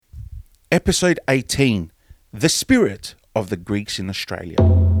Episode 18, The Spirit of the Greeks in Australia.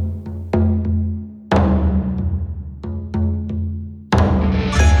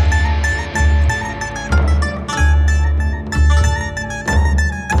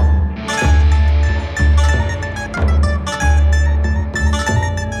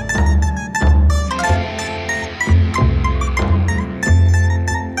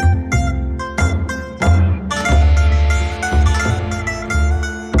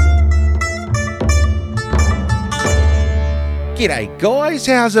 G'day guys,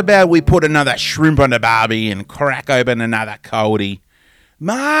 how's about we put another shrimp on the barbie and crack open another coldie?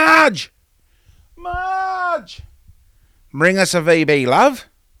 Marge! Bring us a VB, love.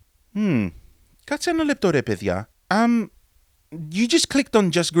 Κάτσε ένα λεπτό ρε παιδιά. You just clicked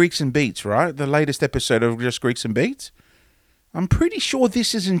on Just Greeks and Beats, right? The latest episode of Just Greeks and Beats? I'm pretty sure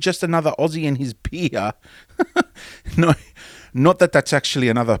this isn't just another Aussie and his beer. No, not that that's actually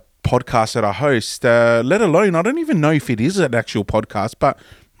another podcast that I host, let alone, I don't even know if it is an actual podcast, but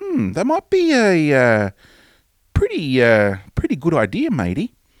that might be a pretty good idea, matey.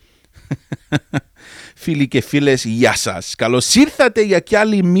 Φίλοι και φίλες, γεια σας. Καλώς ήρθατε για κι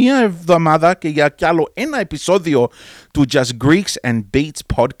άλλη μία εβδομάδα και για κι άλλο ένα επεισόδιο του Just Greeks and Beats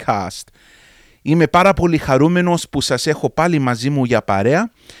podcast. Είμαι πάρα πολύ χαρούμενος που σας έχω πάλι μαζί μου για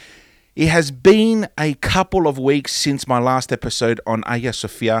παρέα. It has been a couple of weeks since my last episode on Hagia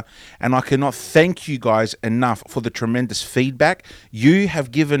Sophia, and I cannot thank you guys enough for the tremendous feedback. You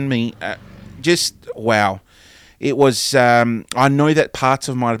have given me just wow. It was, I know that parts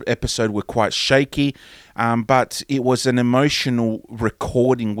of my episode were quite shaky, but it was an emotional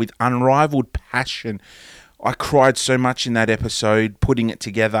recording with unrivaled passion. I cried so much in that episode, putting it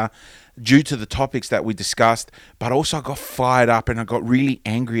together, due to the topics that we discussed, but also I got fired up and I got really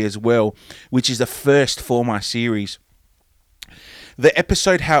angry as well, which is the first for my series. This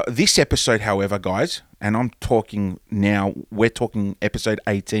episode, however, guys, and I'm talking now, we're talking episode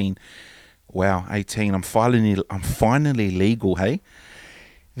 18. Wow, 18. I'm finally legal, hey?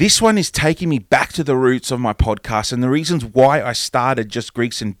 This one is taking me back to the roots of my podcast and the reasons why I started Just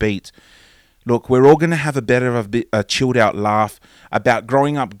Greeks and Beats. Look, we're all going to have a chilled out laugh about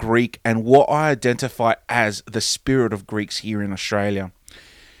growing up Greek and what I identify as the spirit of Greeks here in Australia.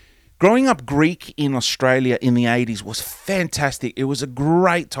 Growing up Greek in Australia in the 80s was fantastic. It was a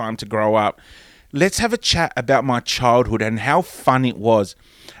great time to grow up. Let's have a chat about my childhood and how fun it was.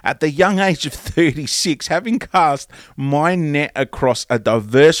 At the young age of 36, having cast my net across a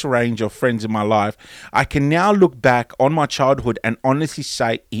diverse range of friends in my life, I can now look back on my childhood and honestly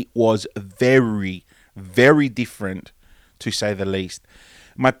say it was very, very different, to say the least.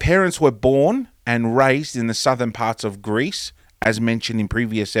 My parents were born and raised in the southern parts of Greece, as mentioned in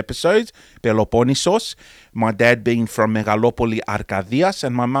previous episodes, Peloponnesos, my dad being from Megalopoli, Arcadias,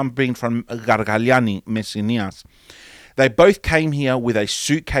 and my mum being from Gargaliani, Messinias. They both came here with a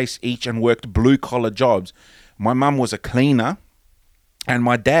suitcase each and worked blue-collar jobs. My mum was a cleaner, and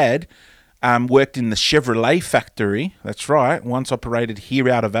my dad worked in the Chevrolet factory. That's right, once operated here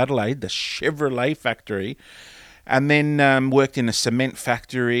out of Adelaide, the Chevrolet factory, and then worked in a cement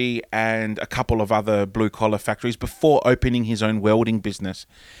factory and a couple of other blue-collar factories before opening his own welding business.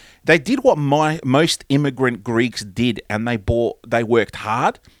 They did what most immigrant Greeks did, and they worked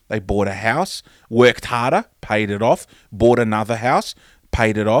hard. They bought a house, worked harder, paid it off, bought another house,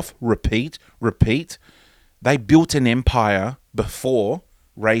 paid it off, repeat. They built an empire before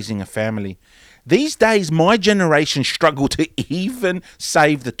raising a family. These days, my generation struggle to even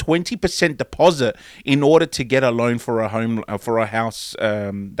save the 20% deposit in order to get a loan for a house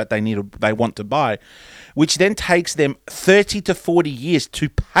that they want to buy, which then takes them 30 to 40 years to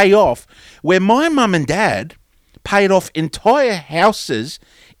pay off, where my mum and dad paid off entire houses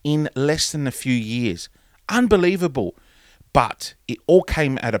in less than a few years. Unbelievable. But it all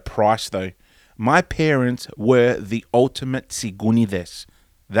came at a price though. My parents were the ultimate tsigunides.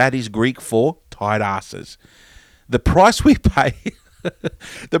 That is Greek for tight asses. The price we pay,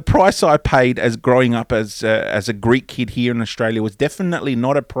 the price I paid as growing up as a Greek kid here in Australia was definitely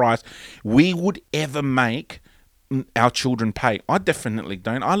not a price we would ever make our children pay. I definitely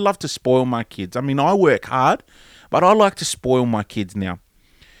don't. I love to spoil my kids. I mean, I work hard, but I like to spoil my kids now.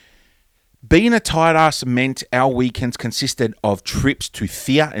 Being a tight ass meant our weekends consisted of trips to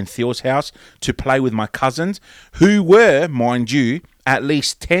Thea and Theo's house to play with my cousins, who were, mind you, at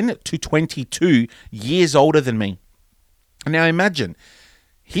least 10 to 22 years older than me. Now imagine,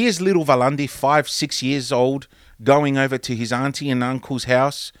 here's little Valandi, 5-6 years old, going over to his auntie and uncle's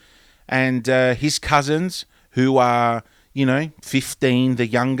house, and his cousins, who are, 15, the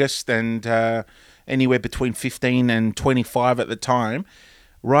youngest, and anywhere between 15 and 25 at the time,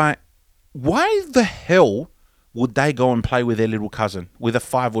 right? Why the hell would they go and play with their little cousin, with a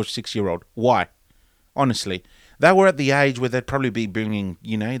 5 or 6 year old? Why? Honestly. They were at the age where they'd probably be bringing,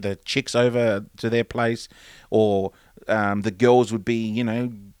 the chicks over to their place, or the girls would be,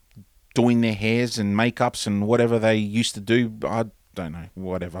 doing their hairs and makeups and whatever they used to do. I don't know,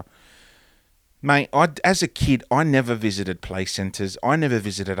 whatever. Mate, as a kid, I never visited play centres. I never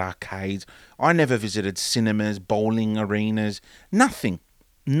visited arcades. I never visited cinemas, bowling arenas. Nothing.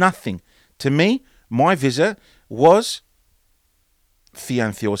 Nothing. To me, my visit was Thea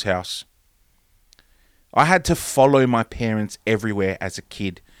and Theo's house. I had to follow my parents everywhere as a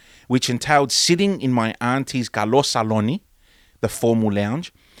kid, which entailed sitting in my auntie's galo saloni, the formal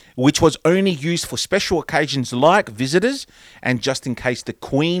lounge, which was only used for special occasions like visitors and just in case the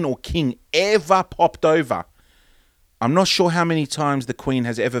Queen or King ever popped over. I'm not sure how many times the Queen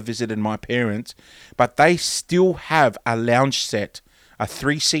has ever visited my parents, but they still have a lounge set, a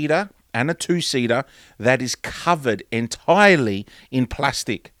 3-seater and a 2-seater that is covered entirely in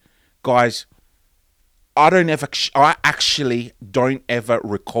plastic. Guys, I actually don't ever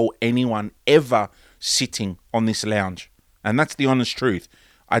recall anyone ever sitting on this lounge. And that's the honest truth.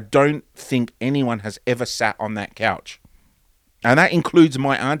 I don't think anyone has ever sat on that couch. And that includes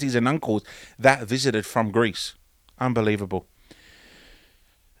my aunties and uncles that visited from Greece. Unbelievable.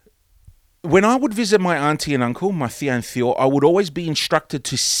 When I would visit my auntie and uncle, my Thea and Theo, I would always be instructed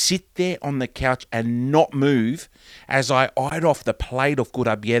to sit there on the couch and not move as I eyed off the plate of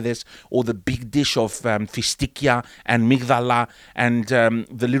kurabiedes or the big dish of fistikia and migdala and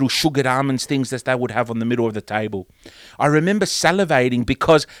the little sugared almonds things that they would have on the middle of the table. I remember salivating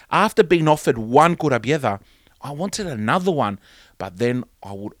because after being offered one kurabieda, I wanted another one, but then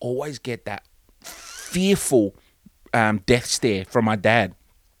I would always get that fearful death stare from my dad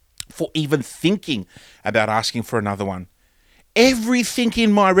for even thinking about asking for another one. Everything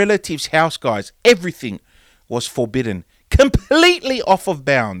in my relative's house, guys, everything was forbidden, completely off of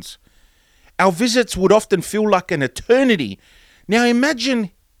bounds. Our visits would often feel like an eternity. Now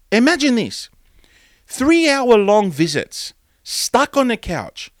imagine this. 3-hour-long visits, stuck on the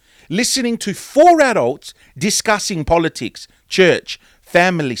couch, listening to 4 adults discussing politics, church,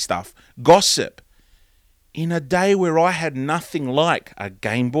 family stuff, gossip, in a day where I had nothing like a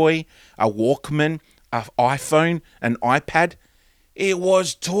Game Boy, a Walkman, an iPhone, an iPad. It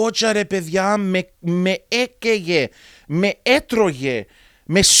was torture, ρε παιδιά, με έκαιγε, με έτρωγε,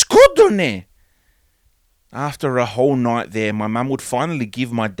 με σκότωνε. After a whole night there, my mum would finally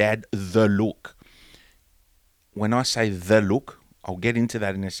give my dad the look. When I say the look, I'll get into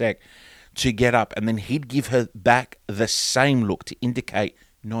that in a sec, to get up, and then he'd give her back the same look to indicate,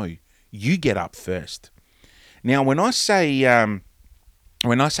 no, you get up first. Now, when I say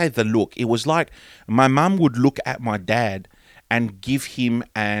the look, it was like my mum would look at my dad and give him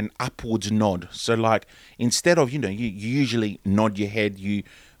an upwards nod. So, like, instead of, you usually nod your head, you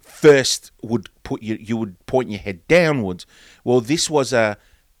first would you would point your head downwards. Well, this was a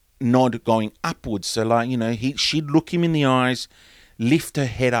nod going upwards. So, like, she'd look him in the eyes, lift her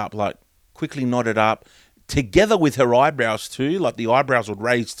head up, like quickly nod it up, together with her eyebrows too, like the eyebrows would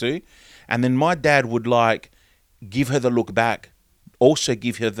raise too, and then my dad would like give her the look back, also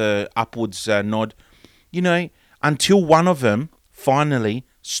give her the upwards nod, until one of them finally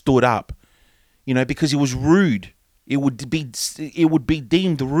stood up, because it was rude. It would be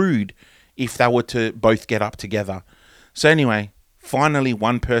deemed rude if they were to both get up together. So anyway, finally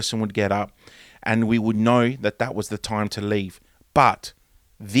one person would get up and we would know that that was the time to leave. But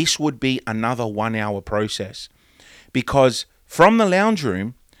this would be another 1-hour process, because from the lounge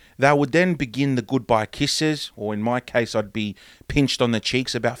room, they would then begin the goodbye kisses, or in my case, I'd be pinched on the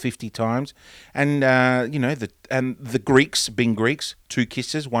cheeks about 50 times. And, the Greeks, being Greeks, 2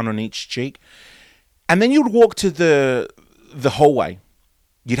 kisses, 1 on each cheek. And then you'd walk to the hallway.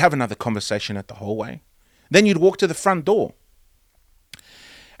 You'd have another conversation at the hallway. Then you'd walk to the front door.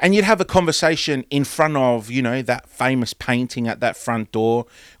 And you'd have a conversation in front of, that famous painting at that front door,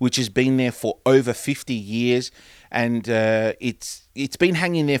 which has been there for over 50 years. And it's been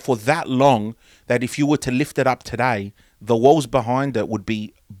hanging there for that long that if you were to lift it up today, the walls behind it would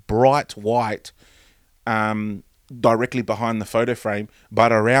be bright white, directly behind the photo frame,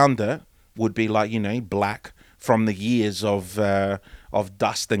 but around it would be like, black from the years of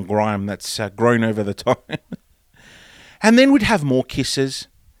dust and grime that's grown over the time. And then we'd have more kisses.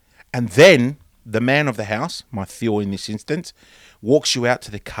 And then the man of the house, my Theo in this instance, walks you out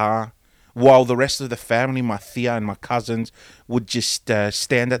to the car, while the rest of the family, my Thea and my cousins, would just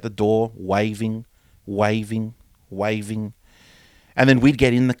stand at the door, waving. And then we'd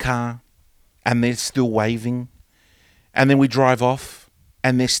get in the car, and they're still waving. And then we drive off.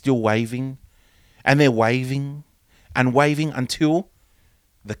 and they're still waving, and they're waving and waving until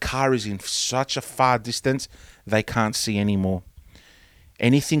the car is in such a far distance they can't see anymore.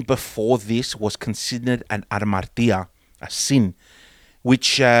 Anything before this was considered an armartia, a sin,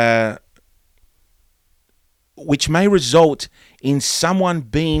 which may result in someone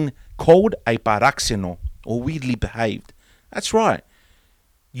being called a paraxeno, or weirdly behaved. That's right.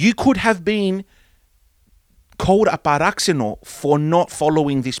 You could have been called a paraxeno for not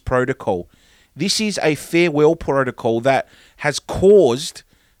following this protocol. This is a farewell protocol that has caused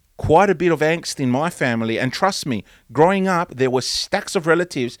quite a bit of angst in my family. And trust me, growing up, there were stacks of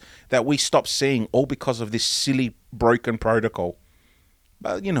relatives that we stopped seeing all because of this silly, broken protocol.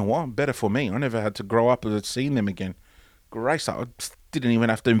 But you know what? Better for me. I never had to grow up and seeing them again. Grace, I didn't even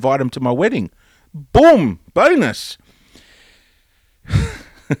have to invite them to my wedding. Boom! Bonus!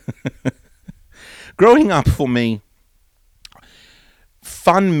 Growing up for me,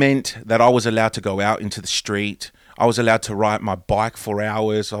 fun meant that I was allowed to go out into the street. I was allowed to ride my bike for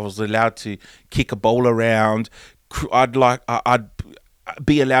hours. I was allowed to kick a ball around. I'd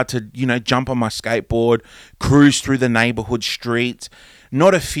be allowed to, jump on my skateboard, cruise through the neighborhood streets.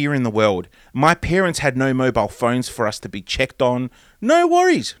 Not a fear in the world. My parents had no mobile phones for us to be checked on. No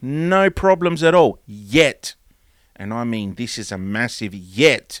worries. No problems at all. Yet, and I mean this is a massive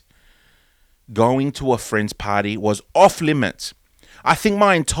yet, going to a friend's party was off limits. I think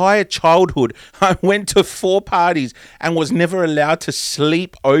my entire childhood, I went to 4 parties and was never allowed to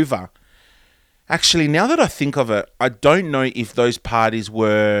sleep over. Actually, now that I think of it, I don't know if those parties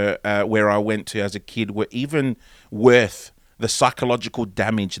were where I went to as a kid were even worth the psychological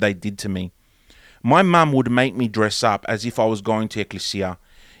damage they did to me. My mum would make me dress up as if I was going to Ecclesia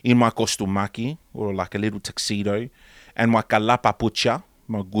in my kostumaki, or like a little tuxedo, and my kalapapucha,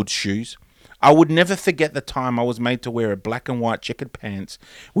 my good shoes. I would never forget the time I was made to wear a black and white checkered pants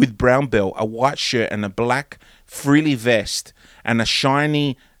with brown belt, a white shirt and a black frilly vest and a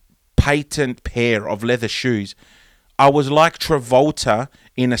shiny patent pair of leather shoes. I was like Travolta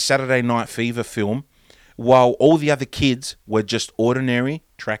in a Saturday Night Fever film, while all the other kids were just ordinary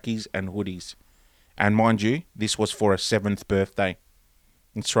trackies and hoodies. And mind you, this was for a 7th birthday.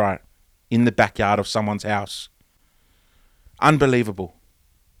 That's right, in the backyard of someone's house. Unbelievable.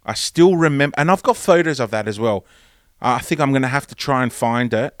 I still remember, and I've got photos of that as well. I think I'm going to have to try and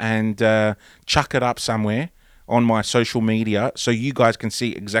find it and chuck it up somewhere on my social media so you guys can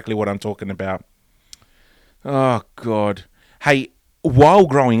see exactly what I'm talking about. Oh, God. Hey, while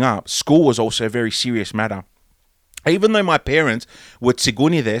growing up, school was also a very serious matter. Even though my parents were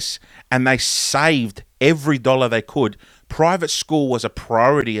tsigunides and they saved every dollar they could, private school was a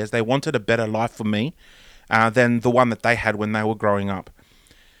priority as they wanted a better life for me than the one that they had when they were growing up.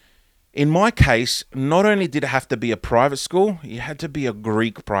 In my case, not only did it have to be a private school, it had to be a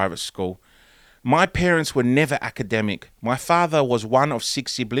Greek private school. My parents were never academic. My father was one of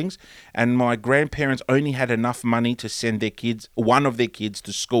 6 siblings, and my grandparents only had enough money to send one of their kids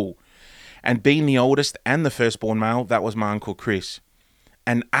to school. And being the oldest and the firstborn male, that was my Uncle Chris.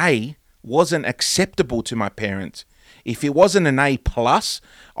 An A wasn't acceptable to my parents. If it wasn't an A+,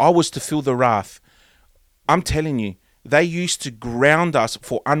 I was to feel the wrath. I'm telling you, they used to ground us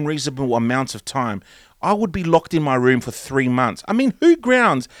for unreasonable amounts of time. I would be locked in my room for 3 months. I mean, who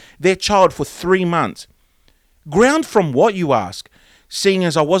grounds their child for 3 months? Ground from what, you ask? Seeing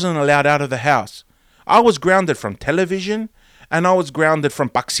as I wasn't allowed out of the house. I was grounded from television, and I was grounded from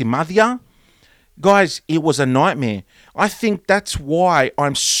Paximadia. Guys, it was a nightmare. I think that's why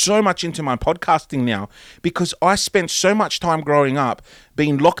I'm so much into my podcasting now, because I spent so much time growing up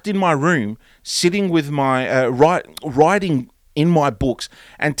being locked in my room, sitting with my writing in my books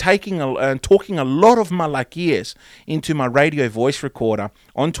and talking a lot of malakias into my radio voice recorder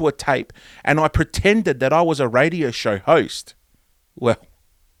onto a tape, and I pretended that I was a radio show host. Well,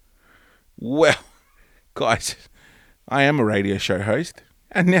 guys, I am a radio show host,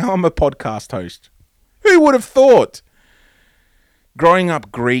 and now I'm a podcast host. Who would have thought? Growing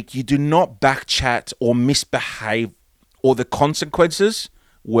up Greek, you do not backchat or misbehave, or the consequences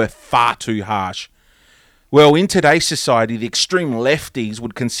were far too harsh. Well, in today's society, the extreme lefties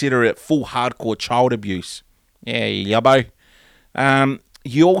would consider it full hardcore child abuse. Yeah, yabbo.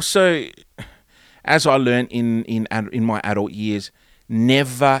 You also, as I learned in my adult years,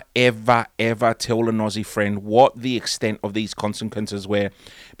 never, ever, ever tell an Aussie friend what the extent of these consequences were,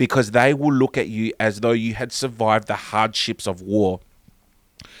 because they will look at you as though you had survived the hardships of war.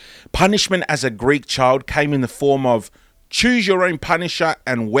 Punishment as a Greek child came in the form of choose your own punisher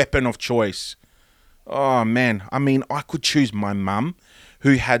and weapon of choice. Oh man, I mean, I could choose my mum,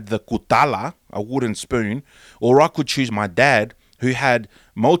 who had the kutala, a wooden spoon, or I could choose my dad, who had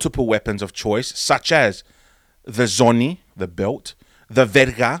multiple weapons of choice, such as the zoni, the belt, the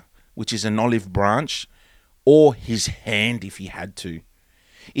verga, which is an olive branch, or his hand if he had to.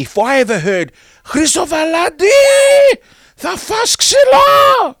 If I ever heard, Chrysovalandi, the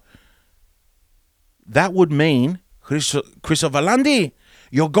Fasksila, that would mean, Chrysovalandi,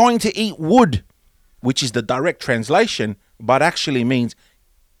 you're going to eat wood, which is the direct translation, but actually means,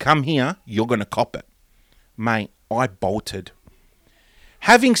 come here, you're going to cop it. Mate, I bolted.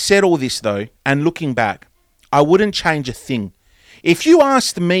 Having said all this though, and looking back, I wouldn't change a thing. If you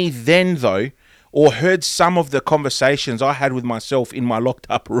asked me then though, or heard some of the conversations I had with myself in my locked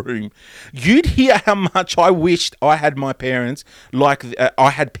up room, you'd hear how much I wished I had my parents like I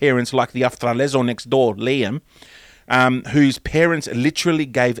had parents like the Australezo next door, Liam, whose parents literally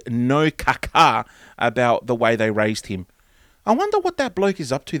gave no caca about the way they raised him. I wonder what that bloke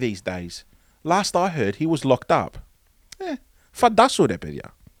is up to these days. Last I heard, he was locked up.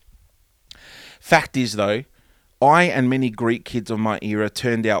 Fact is though, I and many Greek kids of my era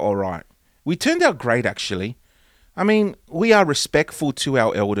turned out alright. We turned out great, actually. I mean, we are respectful to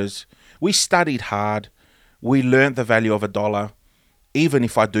our elders. We studied hard. We learnt the value of $1, even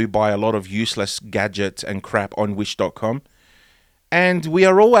if I do buy a lot of useless gadgets and crap on Wish.com. And we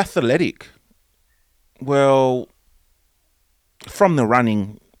are all athletic. Well, from the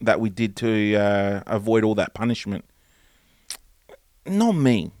running that we did to avoid all that punishment. Not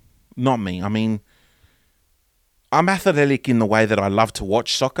me. I mean, I'm athletic in the way that I love to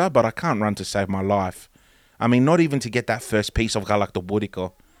watch soccer, but I can't run to save my life. I mean, not even to get that first piece of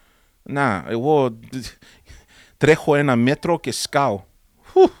Galactoburico. Nah, it was trejo en a metro que scao.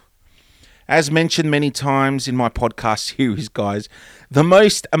 As mentioned many times in my podcast series, guys, the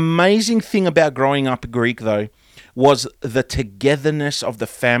most amazing thing about growing up Greek, though, was the togetherness of the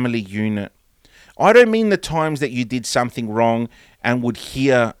family unit. I don't mean the times that you did something wrong and would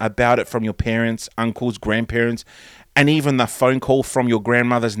hear about it from your parents, uncles, grandparents, and even the phone call from your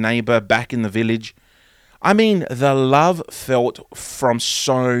grandmother's neighbor back in the village. I mean the love felt from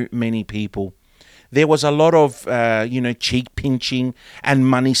so many people. There was a lot of, cheek pinching and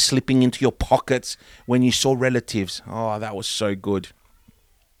money slipping into your pockets when you saw relatives. Oh, that was so good.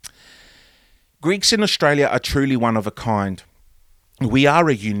 Greeks in Australia are truly one of a kind. We are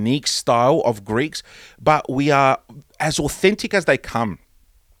a unique style of Greeks, but we are as authentic as they come.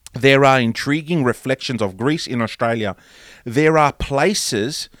 There are intriguing reflections of Greece in Australia. There are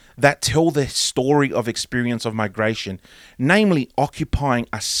places that tell the story of experience of migration, namely occupying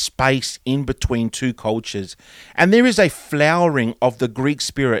a space in between two cultures. And there is a flowering of the Greek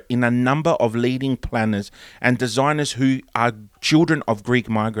spirit in a number of leading planners and designers who are children of Greek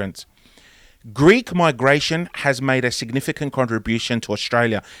migrants. Greek migration has made a significant contribution to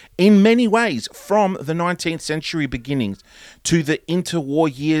Australia in many ways, from the 19th century beginnings to the interwar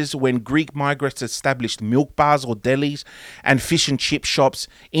years when Greek migrants established milk bars or delis and fish and chip shops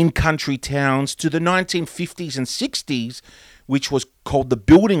in country towns, to the 1950s and 60s, which was called the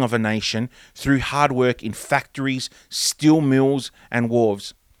building of a nation through hard work in factories, steel mills and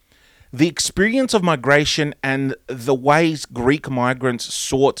wharves. The experience of migration and the ways Greek migrants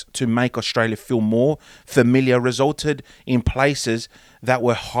sought to make Australia feel more familiar resulted in places that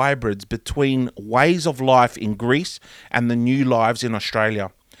were hybrids between ways of life in Greece and the new lives in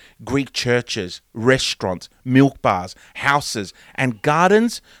Australia. Greek churches, restaurants, milk bars, houses, and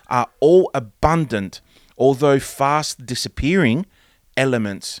gardens are all abundant, although fast disappearing,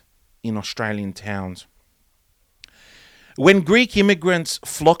 elements in Australian towns. When Greek immigrants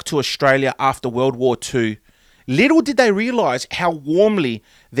flocked to Australia after World War II, little did they realise how warmly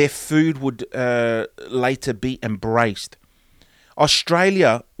their food would later be embraced.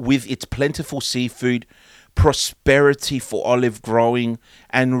 Australia, with its plentiful seafood, prosperity for olive growing,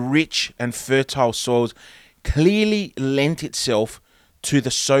 and rich and fertile soils, clearly lent itself to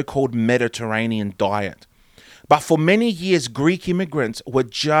the so-called Mediterranean diet. But for many years, Greek immigrants were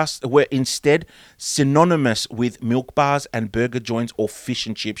instead synonymous with milk bars and burger joints or fish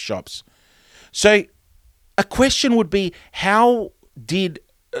and chip shops. So a question would be, how did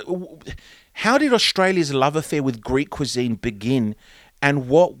Australia's love affair with Greek cuisine begin, and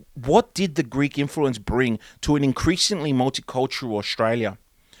what did the Greek influence bring to an increasingly multicultural Australia?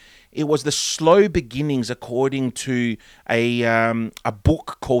 It was the slow beginnings, according to a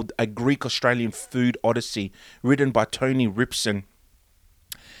book called A Greek Australian Food Odyssey, written by Tony Ripson.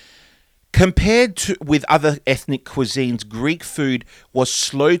 Compared with other ethnic cuisines, Greek food was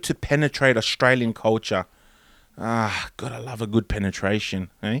slow to penetrate Australian culture. God, I love a good penetration,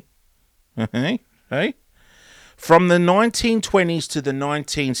 eh? Hey? From the 1920s to the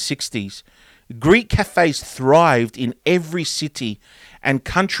 1960s, Greek cafes thrived in every city and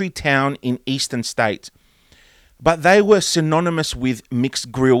country town in eastern states, but they were synonymous with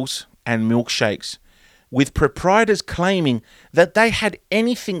mixed grills and milkshakes, with proprietors claiming that they had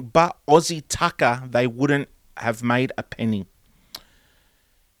anything but Aussie tucker, they wouldn't have made a penny.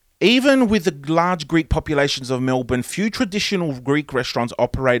 Even with the large Greek populations of Melbourne, few traditional Greek restaurants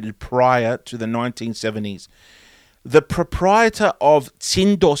operated prior to the 1970s. The proprietor of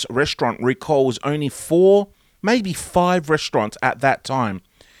Tsindos restaurant recalls only 4, maybe 5 restaurants at that time.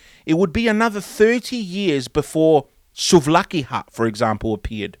 It would be another 30 years before Souvlaki Hut, for example,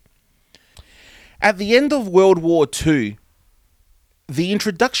 appeared. At the end of World War II, the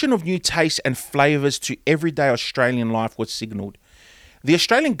introduction of new tastes and flavours to everyday Australian life was signalled. The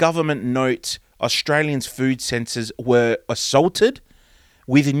Australian government notes Australians' food senses were assaulted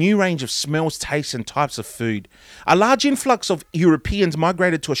with a new range of smells, tastes and types of food. A large influx of Europeans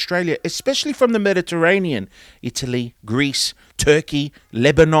migrated to Australia, especially from the Mediterranean, Italy, Greece, Turkey,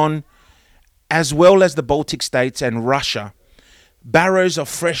 Lebanon, as well as the Baltic states and Russia. Barrows of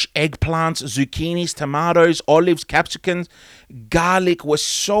fresh eggplants, zucchinis, tomatoes, olives, capsicums, garlic were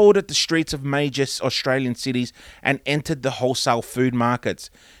sold at the streets of major Australian cities and entered the wholesale food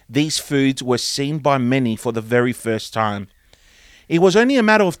markets. These foods were seen by many for the very first time. It was only a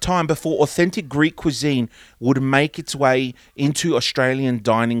matter of time before authentic Greek cuisine would make its way into Australian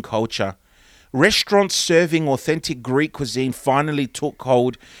dining culture. Restaurants serving authentic Greek cuisine finally took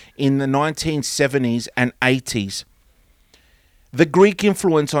hold in the 1970s and 80s. The Greek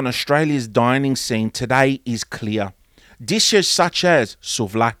influence on Australia's dining scene today is clear. Dishes such as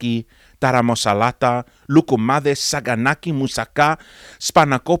souvlaki, taramosalata, loukoumades, saganaki, moussaka,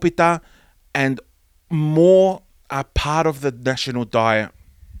 spanakopita, and more are part of the national diet.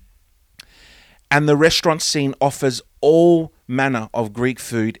 And the restaurant scene offers all manner of Greek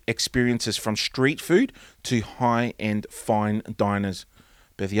food experiences, from street food to high-end fine diners.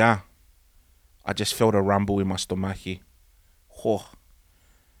 Παιδιά, I just felt a rumble in my stomach.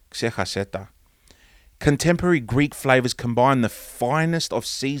 Ξέχασέ τα. Contemporary Greek flavors combine the finest of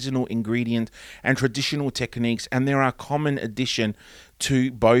seasonal ingredients and traditional techniques, and they are a common addition to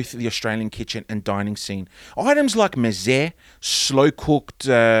both the Australian kitchen and dining scene. Items like meze, slow-cooked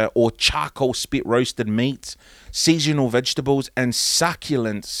or charcoal spit-roasted meats, seasonal vegetables, and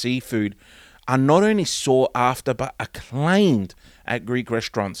succulent seafood are not only sought after but acclaimed at Greek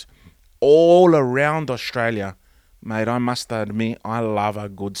restaurants all around Australia. Mate, I must admit, I love a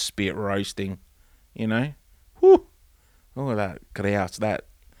good spit roasting. You know? Whew. Look at that kreas,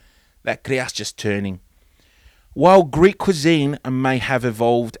 that kreas just turning. While Greek cuisine may have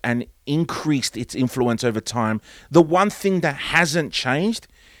evolved and increased its influence over time, the one thing that hasn't changed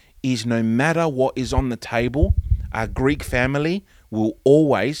is no matter what is on the table, a Greek family will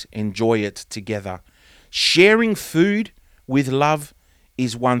always enjoy it together. Sharing food with love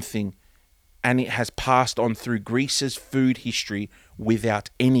is one thing, and it has passed on through Greece's food history without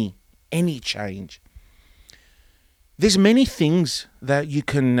any change. There's many things that you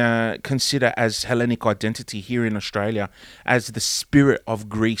can consider as Hellenic identity here in Australia, as the spirit of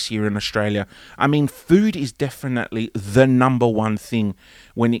Greece here in Australia. I mean, food is definitely the number one thing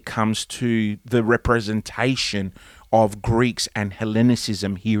when it comes to the representation of Greeks and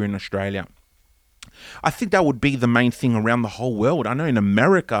Hellenicism here in Australia. I think that would be the main thing around the whole world. I know in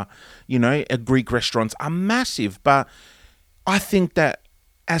America, Greek restaurants are massive, but I think that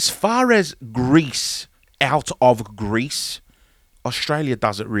as far as Greece, out of Greece, Australia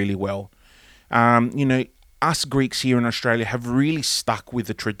does it really well. Us Greeks here in Australia have really stuck with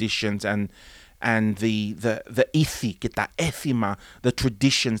the traditions and the ethik, the ethima, the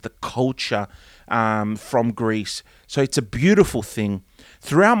traditions, the culture from Greece. So it's a beautiful thing.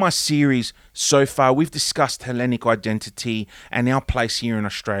 Throughout my series so far, we've discussed Hellenic identity and our place here in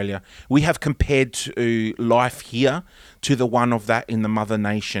Australia. We have compared to life here to the one of that in the mother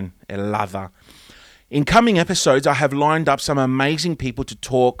nation, Ελλάδα. In coming episodes, I have lined up some amazing people to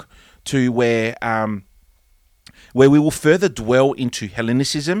talk to where we will further dwell into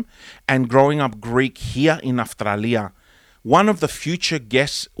Hellenicism and growing up Greek here in Australia. One of the future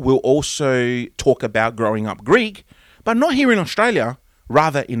guests will also talk about growing up Greek, but not here in Australia,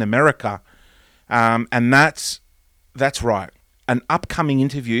 rather in America. And that's right. An upcoming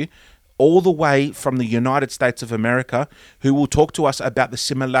interview all the way from the United States of America, who will talk to us about the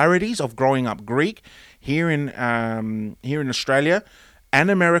similarities of growing up Greek here in Australia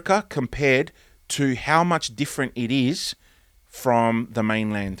and America compared to how much different it is from the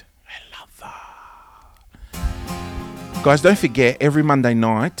mainland. I love that. Guys, don't forget, every Monday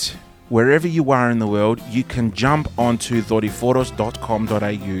night, wherever you are in the world, you can jump onto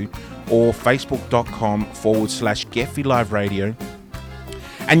doriforos.com.au or facebook.com/Geffy Live Radio.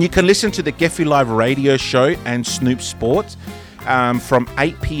 And you can listen to the Geffy Live Radio show and Snoop Sports from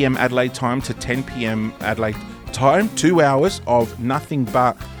 8 p.m. Adelaide time to 10 p.m. Adelaide time. 2 hours of nothing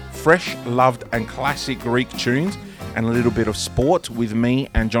but fresh, loved and classic Greek tunes and a little bit of sport with me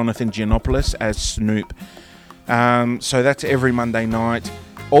and Jonathan Giannopoulos as Snoop. So that's every Monday night.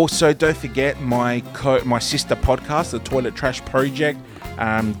 Also, don't forget my sister podcast, The Toilet Trash Project,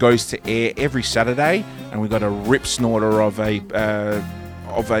 goes to air every Saturday, and we've got a rip snorter of a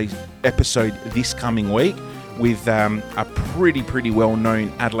episode this coming week with a pretty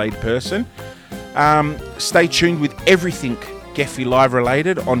well-known Adelaide person. Stay tuned with everything Geffy Live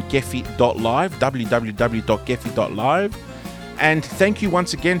related on Geffy.live, www.Geffy.live. And thank you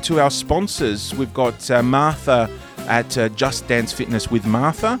once again to our sponsors. We've got Martha at Just Dance Fitness with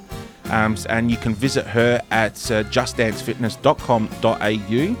Martha, and you can visit her at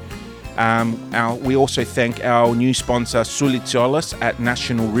justdancefitness.com.au. We also thank our new sponsor Sulit Tziolis at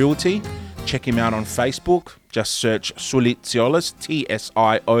National Realty. Check him out on Facebook. Just search Sulit Tziolis,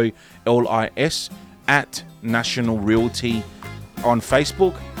 Tsiolis at National Realty on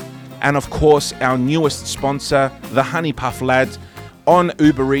Facebook. And of course, our newest sponsor, the Honey Puff Lads, on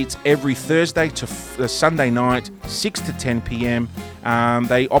Uber Eats every Thursday to Sunday night, 6 to 10 p.m.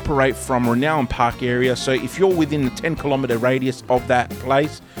 They operate from Renown Park area. So if you're within the 10-kilometre radius of that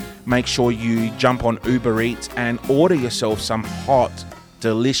place, make sure you jump on Uber Eats and order yourself some hot,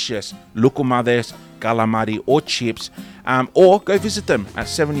 delicious lukumades, calamari or chips, or go visit them at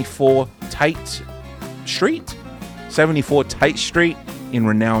 74 Tate Street in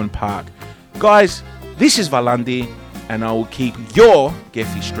Renown Park. Guys, this is Valandi, and I will keep your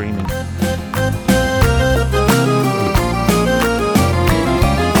Geffy streaming.